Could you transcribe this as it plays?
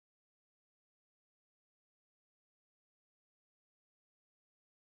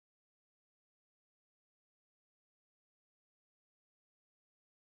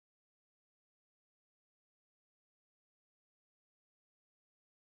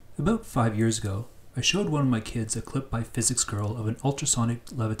About 5 years ago, I showed one of my kids a clip by PhysicsGirl of an ultrasonic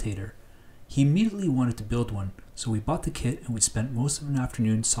levitator. He immediately wanted to build one, so we bought the kit and we spent most of an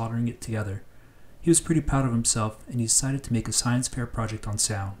afternoon soldering it together. He was pretty proud of himself and he decided to make a science fair project on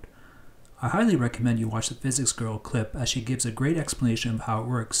sound. I highly recommend you watch the PhysicsGirl clip as she gives a great explanation of how it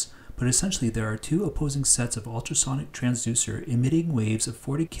works, but essentially there are two opposing sets of ultrasonic transducer emitting waves of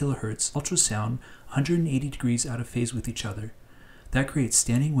 40 kHz ultrasound 180 degrees out of phase with each other. That creates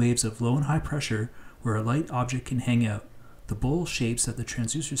standing waves of low and high pressure where a light object can hang out. The bowl shapes that the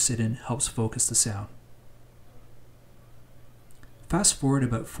transducers sit in helps focus the sound. Fast forward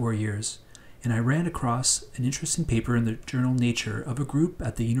about 4 years, and I ran across an interesting paper in the journal Nature of a group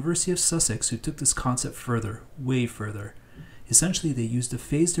at the University of Sussex who took this concept further, way further. Essentially, they used a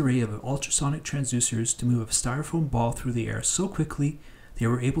phased array of ultrasonic transducers to move a styrofoam ball through the air so quickly they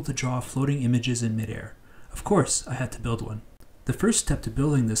were able to draw floating images in midair. Of course, I had to build one. The first step to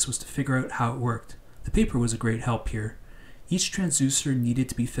building this was to figure out how it worked. The paper was a great help here. Each transducer needed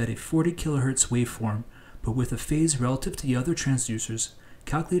to be fed a 40 kHz waveform, but with a phase relative to the other transducers,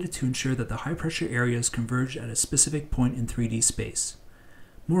 calculated to ensure that the high-pressure areas converged at a specific point in 3D space.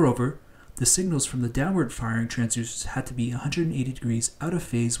 Moreover, the signals from the downward firing transducers had to be 180 degrees out of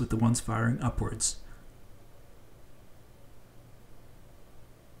phase with the ones firing upwards.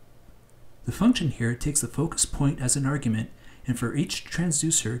 The function here takes the focus point as an argument, and for each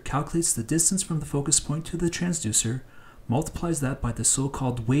transducer calculates the distance from the focus point to the transducer, multiplies that by the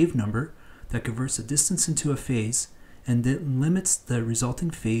so-called wave number that converts the distance into a phase, and then limits the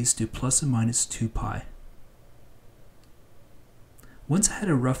resulting phase to plus and minus 2 pi. Once I had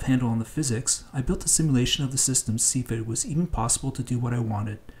a rough handle on the physics, I built a simulation of the system to see if it was even possible to do what I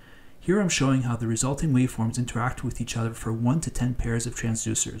wanted. Here I'm showing how the resulting waveforms interact with each other for 1 to 10 pairs of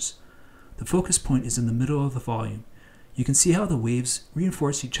transducers. The focus point is in the middle of the volume. You can see how the waves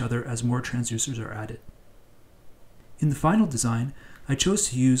reinforce each other as more transducers are added. In the final design, I chose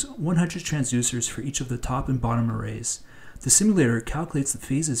to use 100 transducers for each of the top and bottom arrays. The simulator calculates the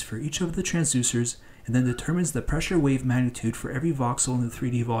phases for each of the transducers and then determines the pressure wave magnitude for every voxel in the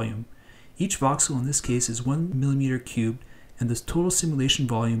 3D volume. Each voxel in this case is 1 mm cubed, and the total simulation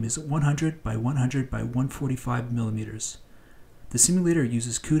volume is 100 by 100 by 145 mm. The simulator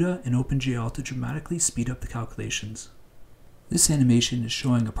uses CUDA and OpenGL to dramatically speed up the calculations. This animation is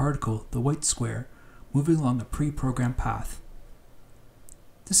showing a particle, the white square, moving along a pre-programmed path.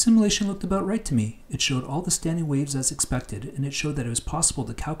 The simulation looked about right to me. It showed all the standing waves as expected, and it showed that it was possible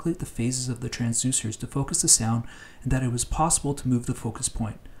to calculate the phases of the transducers to focus the sound, and that it was possible to move the focus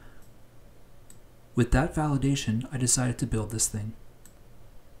point. With that validation, I decided to build this thing.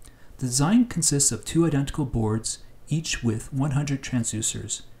 The design consists of 2 identical boards, each with 100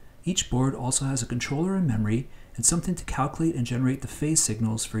 transducers. Each board also has a controller and memory, and something to calculate and generate the phase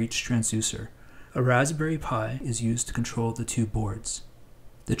signals for each transducer. A Raspberry Pi is used to control the 2 boards.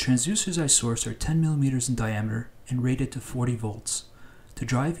 The transducers I sourced are 10 mm in diameter and rated to 40 volts. To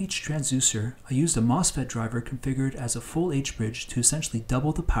drive each transducer, I used a MOSFET driver configured as a full H-bridge to essentially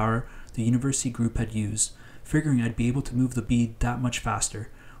double the power the university group had used, figuring I'd be able to move the bead that much faster,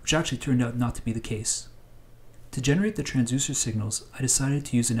 which actually turned out not to be the case. To generate the transducer signals, I decided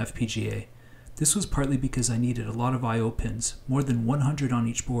to use an FPGA. This was partly because I needed a lot of I/O pins, more than 100 on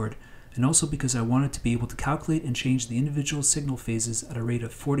each board, and also because I wanted to be able to calculate and change the individual signal phases at a rate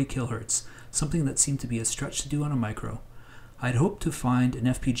of 40 kHz, something that seemed to be a stretch to do on a micro. I had hoped to find an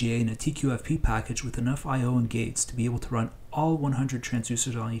FPGA in a TQFP package with enough I/O and gates to be able to run all 100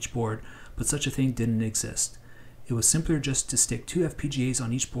 transducers on each board, but such a thing didn't exist. It was simpler just to stick 2 FPGAs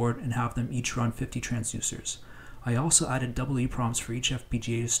on each board and have them each run 50 transducers. I also added double EEPROMs for each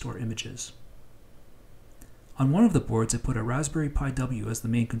FPGA to store images. On one of the boards I put a Raspberry Pi W as the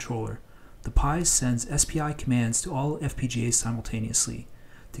main controller. The Pi sends SPI commands to all FPGAs simultaneously.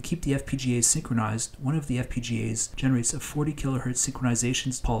 To keep the FPGAs synchronized, one of the FPGAs generates a 40 kHz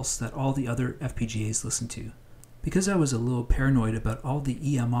synchronization pulse that all the other FPGAs listen to. Because I was a little paranoid about all the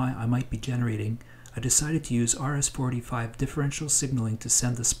EMI I might be generating, I decided to use RS-485 differential signaling to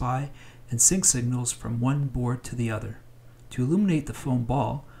send the SPI and sync signals from one board to the other. To illuminate the foam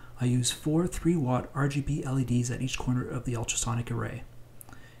ball, I use 4 3-watt RGB LEDs at each corner of the ultrasonic array.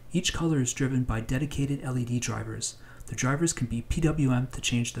 Each color is driven by dedicated LED drivers. The drivers can be PWM to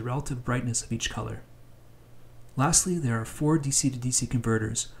change the relative brightness of each color. Lastly, there are 4 DC to DC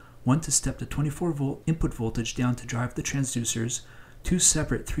converters, one to step the 24-volt input voltage down to drive the transducers, 2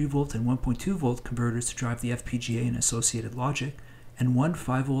 separate 3-volt and 1.2-volt converters to drive the FPGA and associated logic, and 1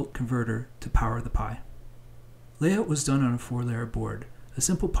 5-volt converter to power the Pi. Layout was done on a 4-layer board. A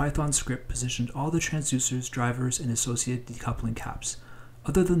simple Python script positioned all the transducers, drivers, and associated decoupling caps.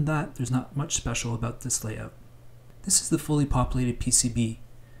 Other than that, there's not much special about this layout. This is the fully populated PCB.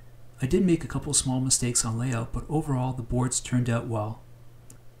 I did make a couple small mistakes on layout, but overall the boards turned out well.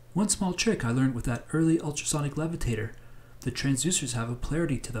 One small trick I learned with that early ultrasonic levitator: the transducers have a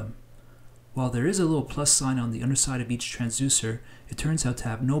polarity to them. While there is a little plus sign on the underside of each transducer, it turns out to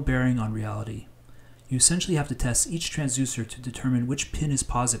have no bearing on reality. You essentially have to test each transducer to determine which pin is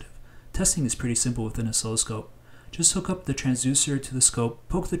positive. Testing is pretty simple with an oscilloscope. Just hook up the transducer to the scope,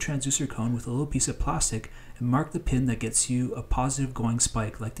 poke the transducer cone with a little piece of plastic, and mark the pin that gets you a positive going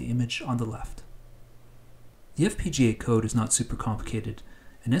spike like the image on the left. The FPGA code is not super complicated.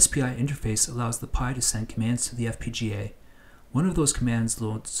 An SPI interface allows the Pi to send commands to the FPGA. One of those commands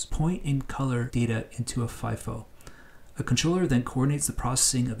loads point and color data into a FIFO. A controller then coordinates the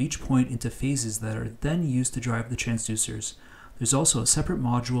processing of each point into phases that are then used to drive the transducers. There's also a separate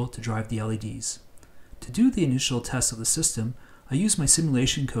module to drive the LEDs. To do the initial test of the system, I used my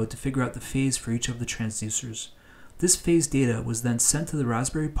simulation code to figure out the phase for each of the transducers. This phase data was then sent to the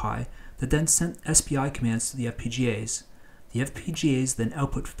Raspberry Pi that then sent SPI commands to the FPGAs. The FPGAs then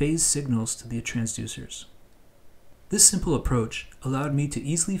output phase signals to the transducers. This simple approach allowed me to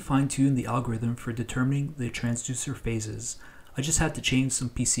easily fine-tune the algorithm for determining the transducer phases. I just had to change some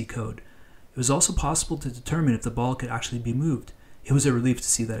PC code. It was also possible to determine if the ball could actually be moved. It was a relief to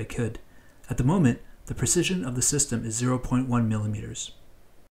see that it could. At the moment, the precision of the system is 0.1 millimeters.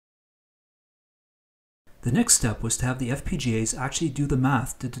 The next step was to have the FPGAs actually do the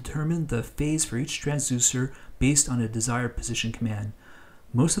math to determine the phase for each transducer based on a desired position command.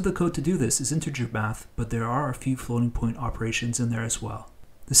 Most of the code to do this is integer math, but there are a few floating point operations in there as well.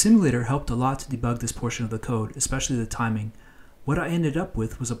 The simulator helped a lot to debug this portion of the code, especially the timing. What I ended up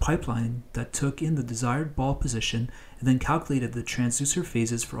with was a pipeline that took in the desired ball position and then calculated the transducer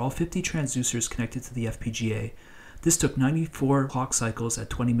phases for all 50 transducers connected to the FPGA. This took 94 clock cycles at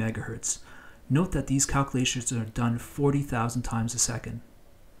 20 MHz. Note that these calculations are done 40,000 times a second.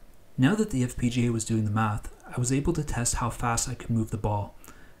 Now that the FPGA was doing the math, I was able to test how fast I could move the ball.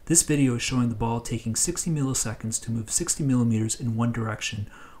 This video is showing the ball taking 60 milliseconds to move 60 millimeters in one direction,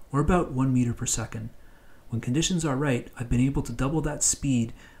 or about 1 meter per second. When conditions are right, I've been able to double that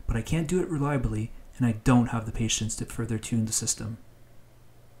speed, but I can't do it reliably, and I don't have the patience to further tune the system.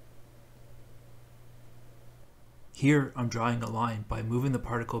 Here, I'm drawing a line by moving the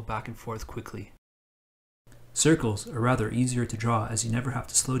particle back and forth quickly. Circles are rather easier to draw as you never have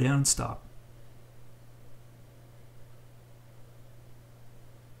to slow down and stop.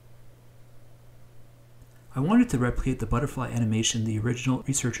 I wanted to replicate the butterfly animation the original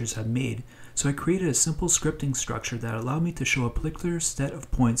researchers had made, so I created a simple scripting structure that allowed me to show a particular set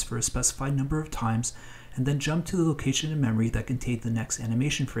of points for a specified number of times and then jump to the location in memory that contained the next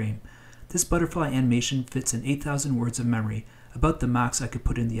animation frame. This butterfly animation fits in 8,000 words of memory, about the max I could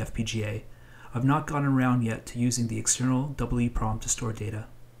put in the FPGA. I've not gotten around yet to using the external EEPROM to store data.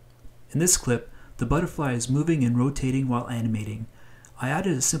 In this clip, the butterfly is moving and rotating while animating. I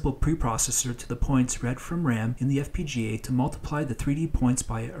added a simple preprocessor to the points read from RAM in the FPGA to multiply the 3D points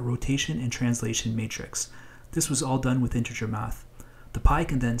by a rotation and translation matrix. This was all done with integer math. The Pi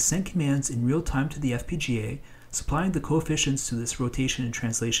can then send commands in real time to the FPGA, supplying the coefficients to this rotation and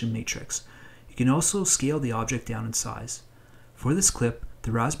translation matrix. You can also scale the object down in size. For this clip,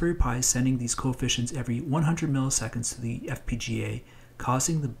 the Raspberry Pi is sending these coefficients every 100 milliseconds to the FPGA,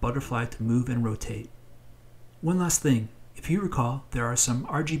 causing the butterfly to move and rotate. One last thing. If you recall, there are some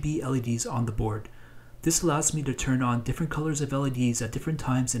RGB LEDs on the board. This allows me to turn on different colors of LEDs at different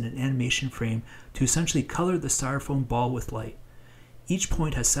times in an animation frame to essentially color the styrofoam ball with light. Each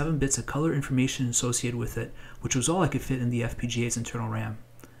point has 7 bits of color information associated with it, which was all I could fit in the FPGA's internal RAM.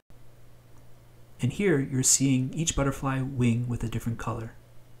 And here you're seeing each butterfly wing with a different color.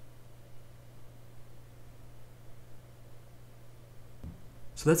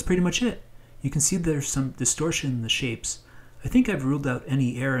 So that's pretty much it. You can see there's some distortion in the shapes. I think I've ruled out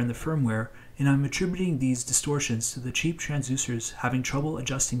any error in the firmware, and I'm attributing these distortions to the cheap transducers having trouble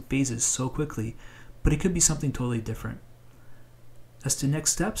adjusting phases so quickly, but it could be something totally different. As to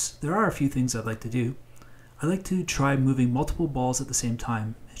next steps, there are a few things I'd like to do. I'd like to try moving multiple balls at the same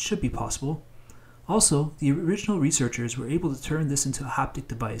time. It should be possible. Also, the original researchers were able to turn this into a haptic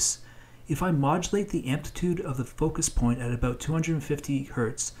device. If I modulate the amplitude of the focus point at about 250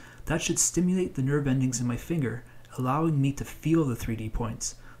 Hz, that should stimulate the nerve endings in my finger, allowing me to feel the 3D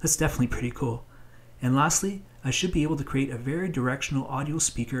points. That's definitely pretty cool. And lastly, I should be able to create a very directional audio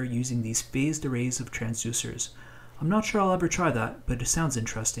speaker using these phased arrays of transducers. I'm not sure I'll ever try that, but it sounds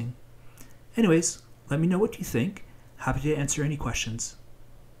interesting. Anyways, let me know what you think. Happy to answer any questions.